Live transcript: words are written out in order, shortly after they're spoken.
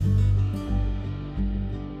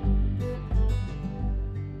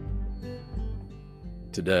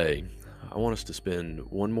Today, I want us to spend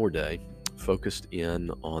one more day focused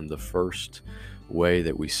in on the first way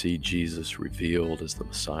that we see Jesus revealed as the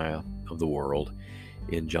Messiah of the world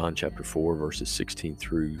in John chapter 4, verses 16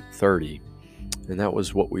 through 30. And that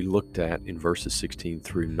was what we looked at in verses 16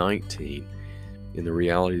 through 19, in the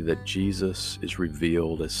reality that Jesus is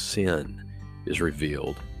revealed as sin is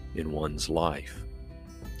revealed in one's life.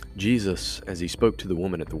 Jesus, as he spoke to the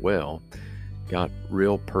woman at the well, got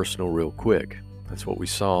real personal real quick. That's what we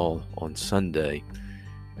saw on Sunday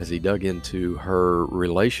as he dug into her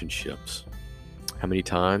relationships, how many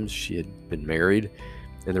times she had been married,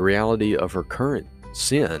 and the reality of her current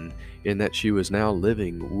sin in that she was now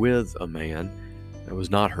living with a man that was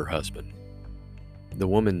not her husband. The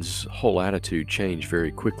woman's whole attitude changed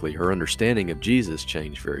very quickly. Her understanding of Jesus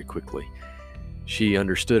changed very quickly. She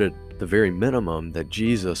understood at the very minimum that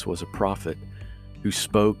Jesus was a prophet who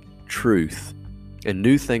spoke truth and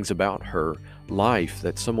knew things about her life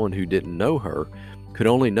that someone who didn't know her could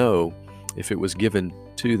only know if it was given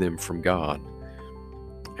to them from God.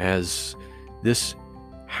 As this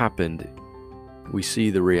happened, we see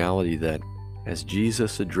the reality that as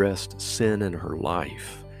Jesus addressed sin in her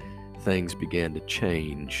life, things began to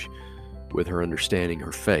change with her understanding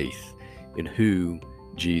her faith in who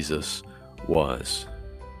Jesus was.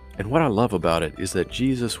 And what I love about it is that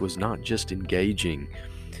Jesus was not just engaging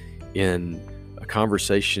in a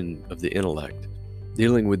conversation of the intellect,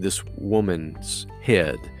 dealing with this woman's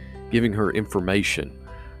head, giving her information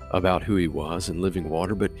about who he was and living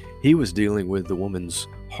water, but he was dealing with the woman's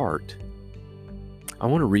heart. I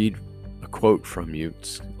want to read a quote from you.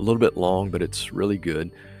 It's a little bit long, but it's really good,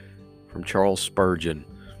 from Charles Spurgeon,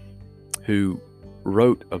 who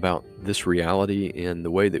wrote about this reality and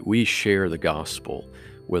the way that we share the gospel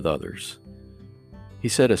with others. He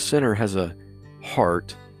said, "A sinner has a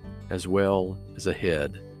heart as well as a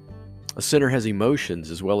head. A sinner has emotions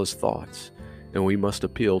as well as thoughts, and we must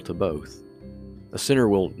appeal to both. A sinner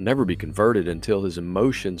will never be converted until his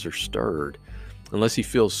emotions are stirred, unless he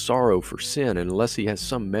feels sorrow for sin, and unless he has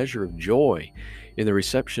some measure of joy in the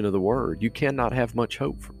reception of the word. You cannot have much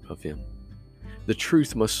hope of him. The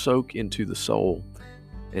truth must soak into the soul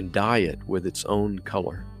and dye it with its own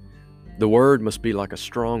color. The word must be like a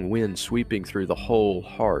strong wind sweeping through the whole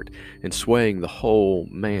heart and swaying the whole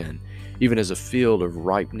man, even as a field of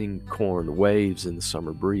ripening corn waves in the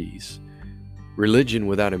summer breeze. Religion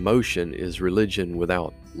without emotion is religion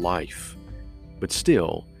without life. But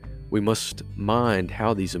still, we must mind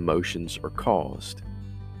how these emotions are caused."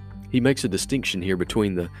 He makes a distinction here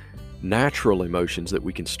between the natural emotions that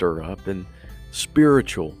we can stir up and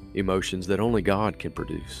spiritual emotions that only God can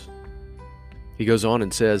produce. He goes on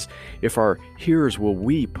and says, "If our hearers will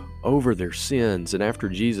weep over their sins and after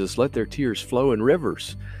Jesus, let their tears flow in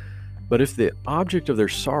rivers. But if the object of their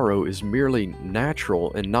sorrow is merely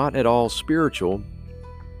natural and not at all spiritual,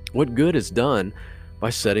 what good is done by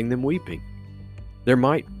setting them weeping? There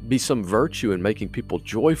might be some virtue in making people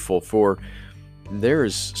joyful, for there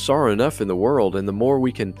is sorrow enough in the world, and the more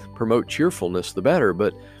we can promote cheerfulness, the better.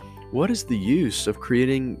 But what is the use of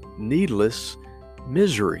creating needless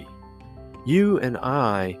misery? You and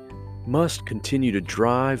I must continue to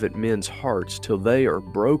drive at men's hearts till they are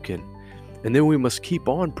broken, and then we must keep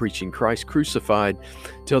on preaching Christ crucified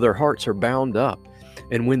till their hearts are bound up.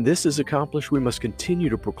 And when this is accomplished, we must continue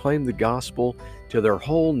to proclaim the gospel till their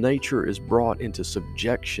whole nature is brought into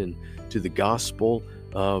subjection to the gospel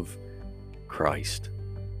of Christ."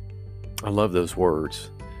 I love those words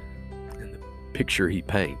and the picture he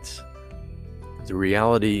paints. The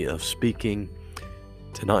reality of speaking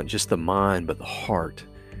to not just the mind, but the heart,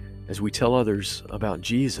 as we tell others about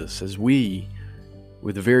Jesus, as we,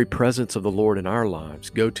 with the very presence of the Lord in our lives,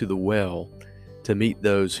 go to the well to meet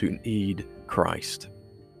those who need Christ.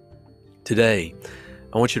 Today,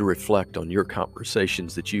 I want you to reflect on your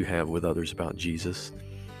conversations that you have with others about Jesus.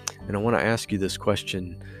 And I want to ask you this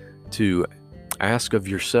question to ask of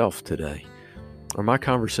yourself today. Are my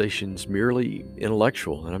conversations merely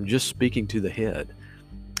intellectual and I'm just speaking to the head?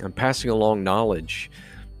 I'm passing along knowledge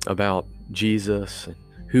about Jesus and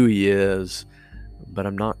who he is, but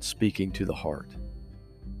I'm not speaking to the heart.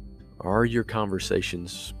 Are your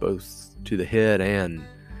conversations both to the head and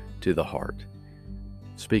to the heart,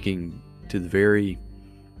 speaking to the very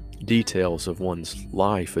details of one's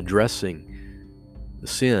life, addressing the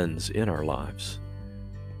sins in our lives,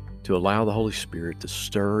 to allow the Holy Spirit to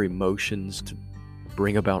stir emotions, to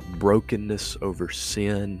bring about brokenness over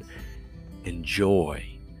sin and joy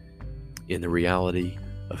in the reality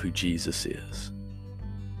of who Jesus is?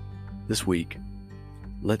 This week,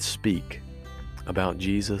 let's speak about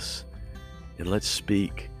Jesus, and let's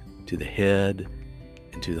speak to the head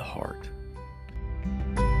and to the heart.